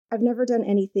I've never done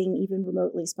anything even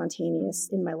remotely spontaneous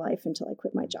in my life until I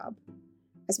quit my job.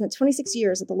 I spent 26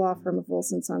 years at the law firm of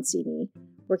Wilson Sonsini,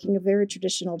 working a very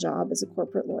traditional job as a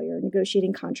corporate lawyer,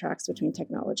 negotiating contracts between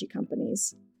technology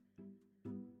companies.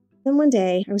 Then one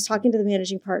day, I was talking to the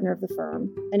managing partner of the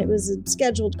firm, and it was a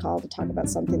scheduled call to talk about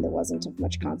something that wasn't of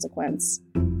much consequence.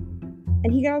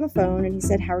 And he got on the phone and he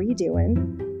said, "How are you doing?"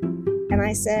 And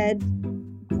I said,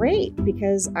 "Great,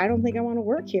 because I don't think I want to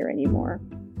work here anymore."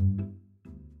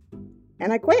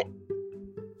 And I quit.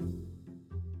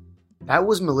 That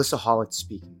was Melissa Hollett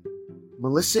speaking.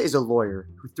 Melissa is a lawyer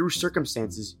who, through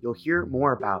circumstances you'll hear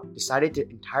more about, decided to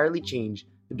entirely change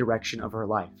the direction of her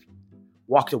life.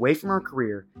 Walked away from her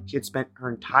career she had spent her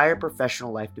entire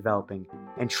professional life developing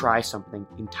and try something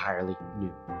entirely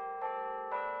new.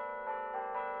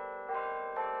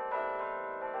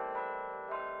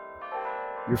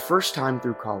 Your first time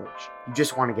through college, you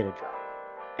just want to get a job.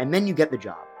 And then you get the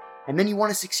job. And then you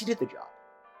want to succeed at the job.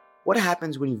 What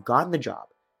happens when you've gotten the job,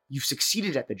 you've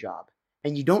succeeded at the job,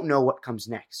 and you don't know what comes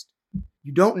next?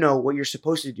 You don't know what you're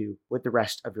supposed to do with the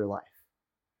rest of your life.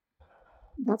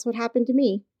 That's what happened to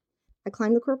me. I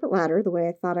climbed the corporate ladder the way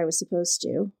I thought I was supposed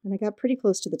to, and I got pretty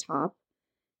close to the top,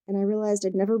 and I realized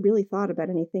I'd never really thought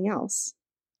about anything else.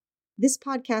 This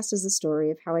podcast is the story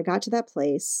of how I got to that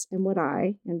place and what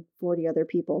I, and 40 other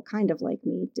people kind of like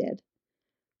me, did.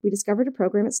 We discovered a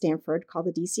program at Stanford called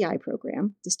the DCI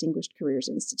program, Distinguished Careers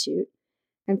Institute,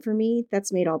 and for me,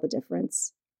 that's made all the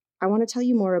difference. I want to tell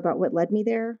you more about what led me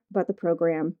there, about the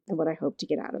program, and what I hope to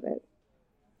get out of it.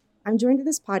 I'm joined in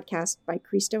this podcast by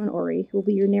Christo and Ori, who will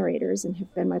be your narrators and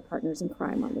have been my partners in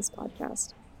crime on this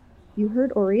podcast. You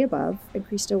heard Ori above, and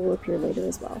Christo will appear later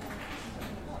as well.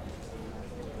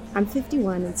 I'm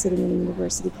 51 and sitting in a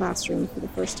university classroom for the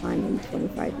first time in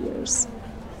 25 years.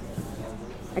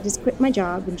 I just quit my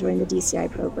job and joined the DCI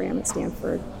program at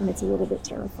Stanford, and it's a little bit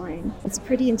terrifying. It's a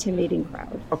pretty intimidating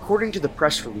crowd. According to the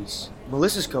press release,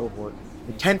 Melissa's cohort,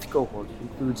 the 10th cohort,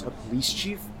 includes a police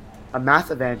chief, a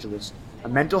math evangelist, a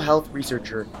mental health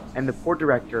researcher, and the port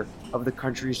director of the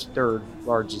country's third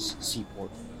largest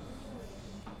seaport.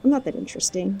 I'm not that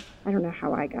interesting. I don't know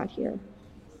how I got here.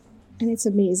 And it's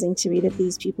amazing to me that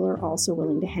these people are also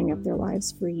willing to hang up their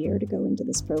lives for a year to go into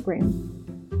this program.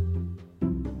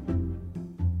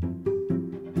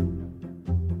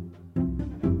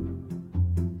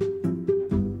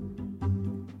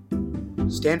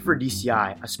 Stanford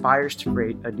DCI aspires to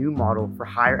create a new model for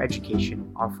higher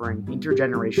education offering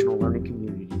intergenerational learning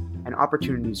community and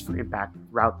opportunities for impact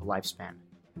throughout the lifespan.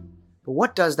 But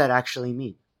what does that actually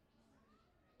mean?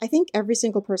 I think every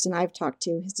single person I've talked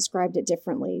to has described it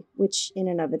differently, which in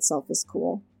and of itself is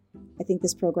cool. I think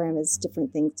this program is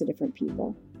different things to different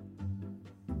people.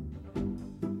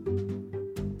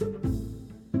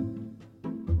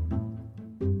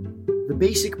 The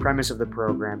basic premise of the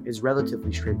program is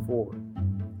relatively straightforward,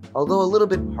 although a little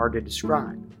bit hard to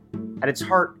describe. At its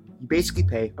heart, you basically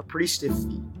pay a pretty stiff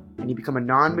fee, and you become a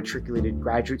non-matriculated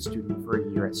graduate student for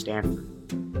a year at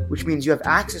Stanford, which means you have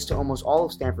access to almost all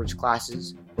of Stanford's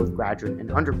classes, both graduate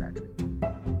and undergraduate.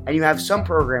 And you have some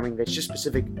programming that's just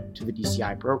specific to the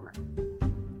DCI program.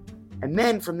 And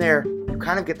then from there, you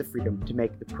kind of get the freedom to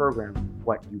make the program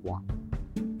what you want.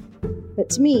 But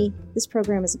to me, this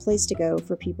program is a place to go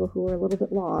for people who are a little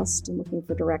bit lost and looking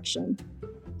for direction.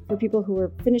 For people who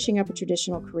are finishing up a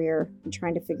traditional career and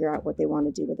trying to figure out what they want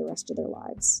to do with the rest of their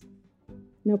lives.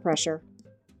 No pressure.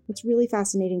 What's really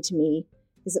fascinating to me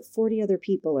is that 40 other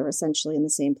people are essentially in the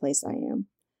same place I am.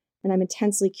 And I'm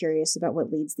intensely curious about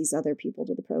what leads these other people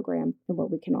to the program and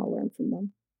what we can all learn from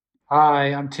them.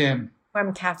 Hi, I'm Tim.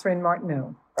 I'm Catherine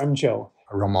Martineau. I'm Joe.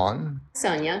 Ramon.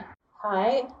 Sonia.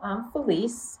 Hi, I'm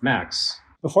Felice. Max.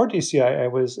 Before DCI, I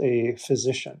was a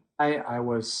physician. I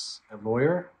was a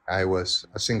lawyer. I was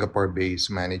a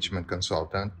Singapore-based management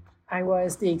consultant. I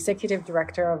was the executive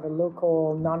director of a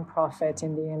local nonprofit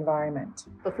in the environment.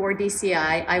 Before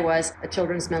DCI, I was a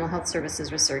children's mental health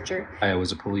services researcher. I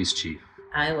was a police chief.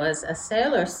 I was a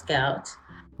Sailor Scout.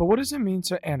 But what does it mean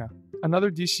to Anna, another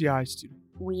DCI student?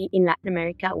 We, in Latin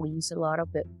America, we use a lot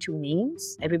of the two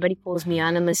names. Everybody calls me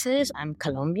Ana Mrs. I'm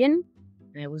Colombian.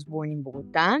 I was born in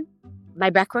Bogota.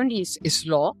 My background is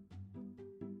law.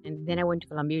 And then I went to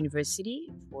Columbia University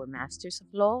for a Master's of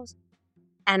Laws.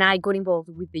 And I got involved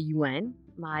with the UN.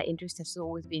 My interest has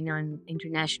always been on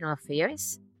international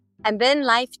affairs. And then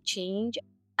life changed,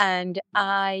 and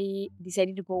I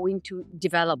decided to go into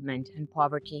development and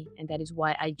poverty. And that is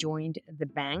why I joined the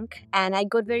bank. And I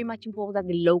got very much involved at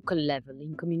the local level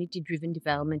in community-driven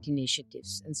development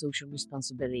initiatives and social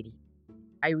responsibility.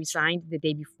 I resigned the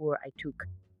day before I took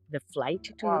the flight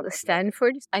to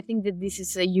Stanford. I think that this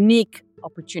is a unique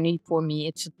opportunity for me.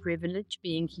 It's a privilege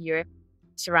being here,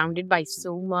 surrounded by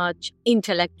so much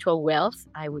intellectual wealth,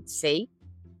 I would say.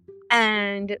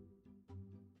 And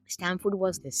Stanford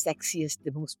was the sexiest,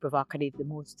 the most provocative, the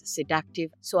most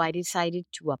seductive. So I decided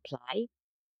to apply.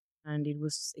 And it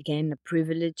was, again, a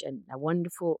privilege and a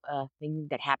wonderful thing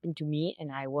that happened to me.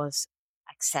 And I was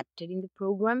accepted in the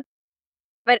program.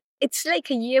 But it's like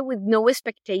a year with no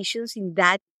expectations in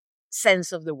that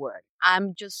sense of the word.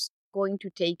 I'm just going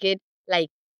to take it like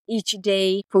each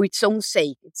day for its own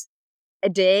sake. It's a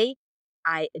day.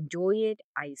 I enjoy it.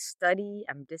 I study.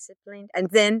 I'm disciplined.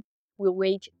 And then we'll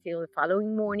wait till the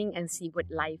following morning and see what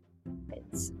life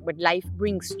is, what life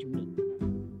brings to me.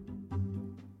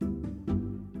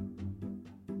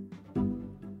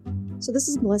 So this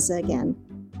is Melissa again.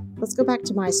 Let's go back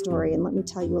to my story and let me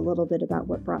tell you a little bit about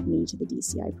what brought me to the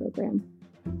DCI program.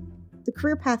 The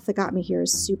career path that got me here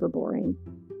is super boring.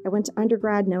 I went to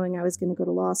undergrad knowing I was going to go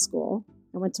to law school.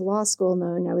 I went to law school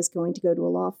knowing I was going to go to a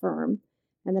law firm.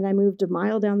 And then I moved a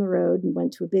mile down the road and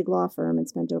went to a big law firm and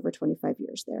spent over 25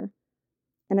 years there.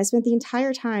 And I spent the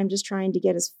entire time just trying to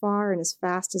get as far and as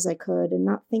fast as I could and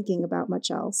not thinking about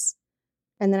much else.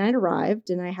 And then I'd arrived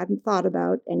and I hadn't thought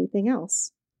about anything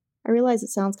else. I realize it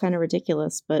sounds kind of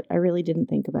ridiculous, but I really didn't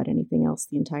think about anything else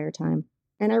the entire time.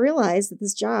 And I realized that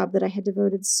this job that I had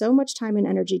devoted so much time and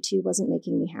energy to wasn't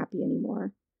making me happy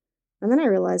anymore. And then I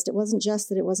realized it wasn't just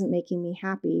that it wasn't making me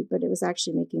happy, but it was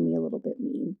actually making me a little bit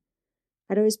mean.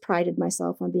 I'd always prided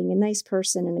myself on being a nice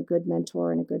person and a good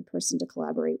mentor and a good person to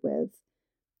collaborate with.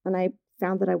 And I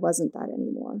found that I wasn't that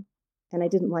anymore. And I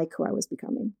didn't like who I was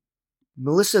becoming.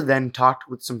 Melissa then talked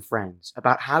with some friends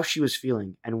about how she was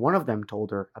feeling, and one of them told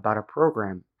her about a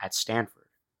program at Stanford.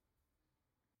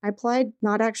 I applied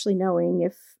not actually knowing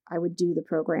if I would do the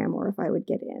program or if I would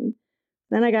get in.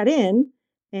 Then I got in,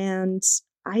 and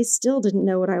I still didn't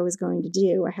know what I was going to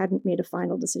do. I hadn't made a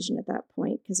final decision at that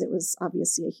point because it was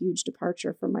obviously a huge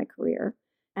departure from my career.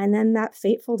 And then that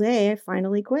fateful day, I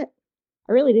finally quit.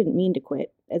 I really didn't mean to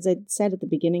quit. As I said at the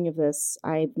beginning of this,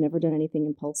 I've never done anything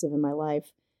impulsive in my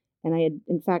life. And I had,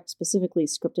 in fact, specifically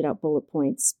scripted out bullet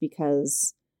points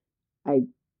because I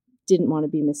didn't want to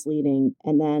be misleading.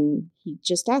 And then he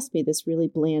just asked me this really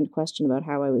bland question about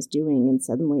how I was doing. And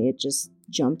suddenly it just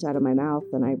jumped out of my mouth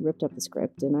and I ripped up the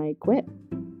script and I quit.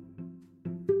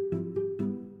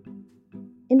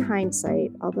 In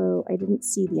hindsight, although I didn't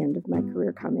see the end of my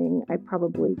career coming, I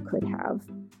probably could have.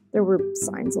 There were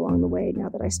signs along the way now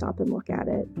that I stop and look at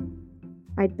it.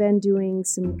 I'd been doing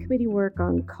some committee work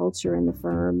on culture in the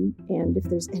firm, and if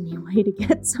there's any way to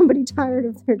get somebody tired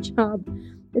of their job,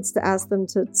 it's to ask them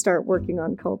to start working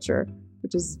on culture,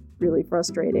 which is really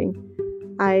frustrating.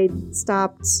 I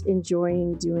stopped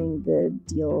enjoying doing the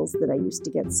deals that I used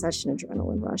to get such an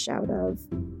adrenaline rush out of.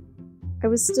 I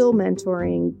was still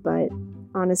mentoring, but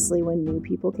honestly, when new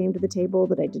people came to the table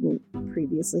that I didn't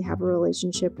previously have a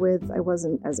relationship with, I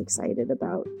wasn't as excited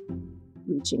about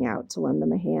reaching out to lend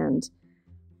them a hand.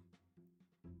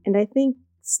 And I think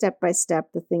step by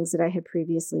step, the things that I had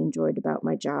previously enjoyed about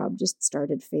my job just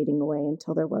started fading away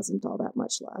until there wasn't all that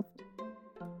much left.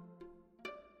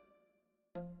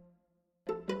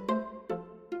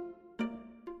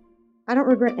 I don't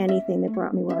regret anything that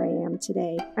brought me where I am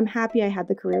today. I'm happy I had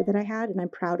the career that I had, and I'm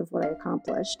proud of what I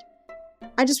accomplished.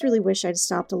 I just really wish I'd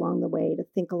stopped along the way to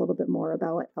think a little bit more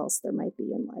about what else there might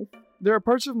be in life. There are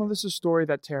parts of Melissa's story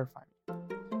that terrify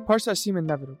me, parts that seem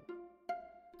inevitable.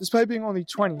 Despite being only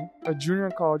 20, a junior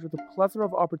in college with a plethora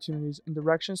of opportunities and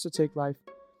directions to take life,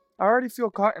 I already feel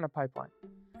caught in a pipeline.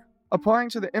 Applying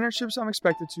to the internships I'm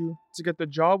expected to get the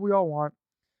job we all want,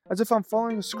 as if I'm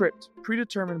following a script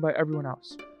predetermined by everyone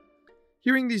else.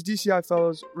 Hearing these DCI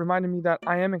fellows reminded me that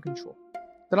I am in control,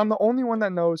 that I'm the only one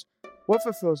that knows what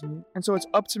fulfills me, and so it's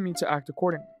up to me to act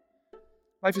accordingly.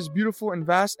 Life is beautiful and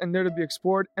vast and there to be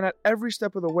explored, and at every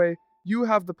step of the way, you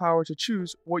have the power to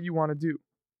choose what you want to do.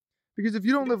 Because if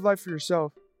you don't live life for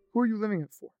yourself, who are you living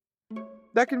it for?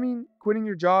 That could mean quitting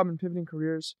your job and pivoting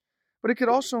careers, but it could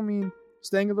also mean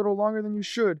staying a little longer than you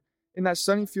should in that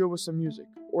sunny field with some music,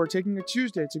 or taking a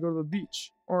Tuesday to go to the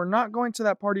beach, or not going to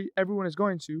that party everyone is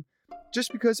going to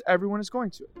just because everyone is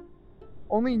going to it.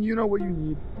 Only you know what you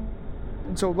need,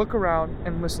 and so look around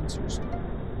and listen to yourself.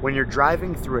 When you're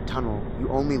driving through a tunnel, you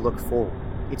only look forward.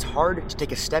 It's hard to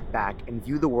take a step back and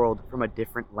view the world from a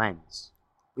different lens.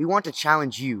 We want to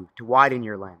challenge you to widen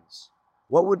your lens.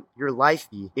 What would your life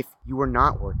be if you were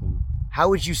not working? How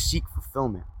would you seek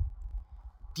fulfillment?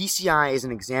 DCI is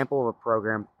an example of a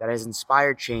program that has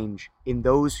inspired change in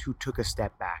those who took a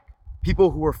step back.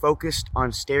 People who were focused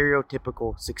on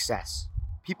stereotypical success.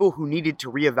 People who needed to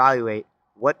reevaluate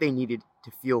what they needed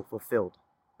to feel fulfilled.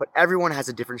 But everyone has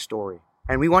a different story,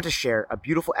 and we want to share a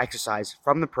beautiful exercise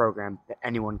from the program that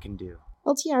anyone can do.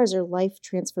 LTRs are life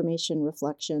transformation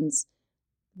reflections.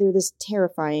 They're this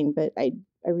terrifying, but I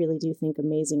really do think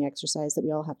amazing exercise that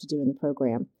we all have to do in the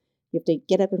program. You have to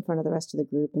get up in front of the rest of the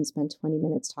group and spend 20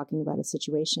 minutes talking about a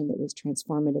situation that was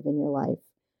transformative in your life.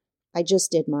 I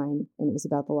just did mine, and it was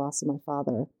about the loss of my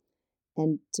father.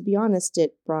 And to be honest,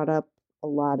 it brought up a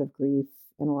lot of grief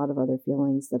and a lot of other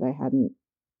feelings that I hadn't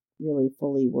really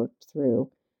fully worked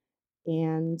through.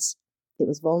 And it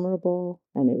was vulnerable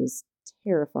and it was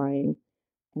terrifying.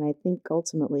 And I think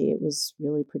ultimately it was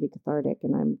really pretty cathartic,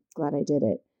 and I'm glad I did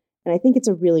it. And I think it's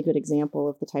a really good example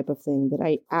of the type of thing that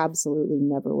I absolutely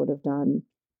never would have done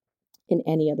in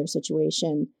any other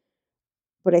situation.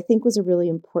 But I think was a really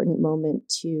important moment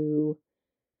to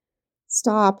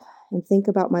stop and think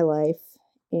about my life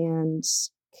and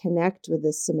connect with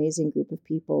this amazing group of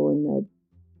people in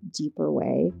a deeper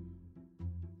way.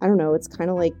 I don't know, it's kind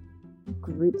of like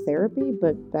group therapy,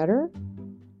 but better.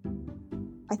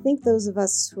 I think those of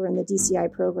us who are in the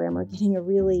DCI program are getting a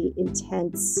really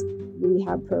intense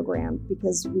rehab program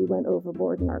because we went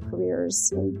overboard in our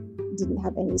careers and didn't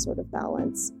have any sort of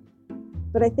balance.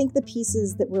 But I think the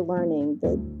pieces that we're learning,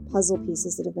 the puzzle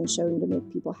pieces that have been shown to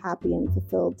make people happy and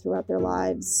fulfilled throughout their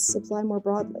lives, apply more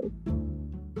broadly.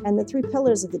 And the 3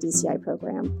 pillars of the DCI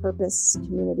program, purpose,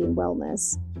 community, and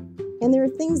wellness. And there are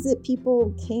things that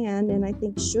people can and I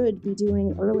think should be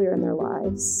doing earlier in their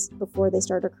lives before they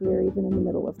start a career, even in the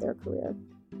middle of their career.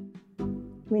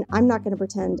 I mean, I'm not going to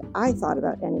pretend I thought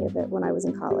about any of it when I was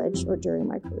in college or during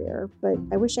my career, but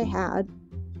I wish I had.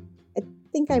 I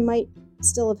think I might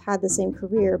still have had the same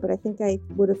career, but I think I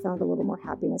would have found a little more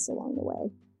happiness along the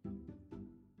way.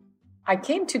 I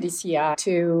came to DCI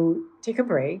to take a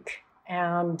break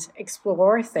and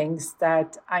explore things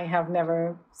that I have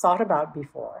never thought about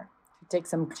before. To take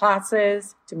some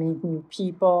classes, to meet new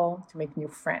people, to make new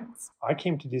friends. I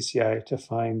came to DCI to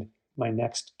find my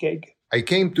next gig. I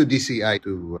came to DCI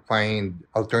to find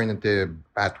alternative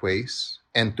pathways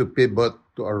and to pivot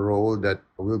to a role that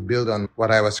will build on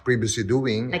what I was previously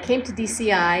doing. I came to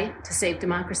DCI to save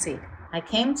democracy. I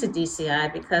came to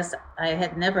DCI because I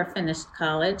had never finished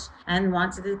college and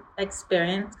wanted to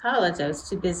experience college. I was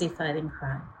too busy fighting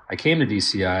crime. I came to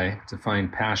DCI to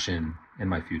find passion in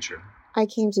my future. I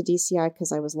came to DCI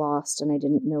because I was lost and I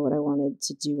didn't know what I wanted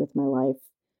to do with my life.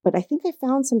 But I think I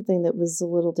found something that was a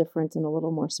little different and a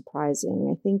little more surprising.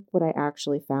 I think what I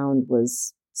actually found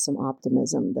was some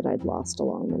optimism that I'd lost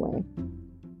along the way.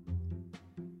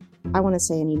 I want to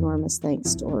say an enormous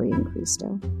thanks to Ori and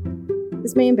Cristo.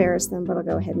 This may embarrass them, but I'll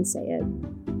go ahead and say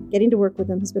it. Getting to work with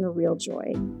them has been a real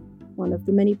joy, one of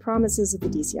the many promises of the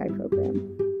DCI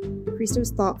program. Cristo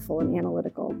is thoughtful and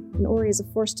analytical, and Ori is a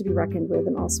force to be reckoned with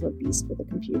and also a beast with a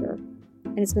computer.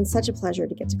 And it's been such a pleasure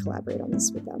to get to collaborate on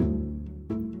this with them.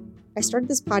 I started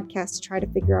this podcast to try to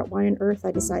figure out why on earth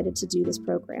I decided to do this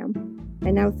program.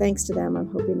 And now, thanks to them,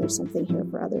 I'm hoping there's something here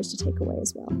for others to take away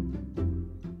as well.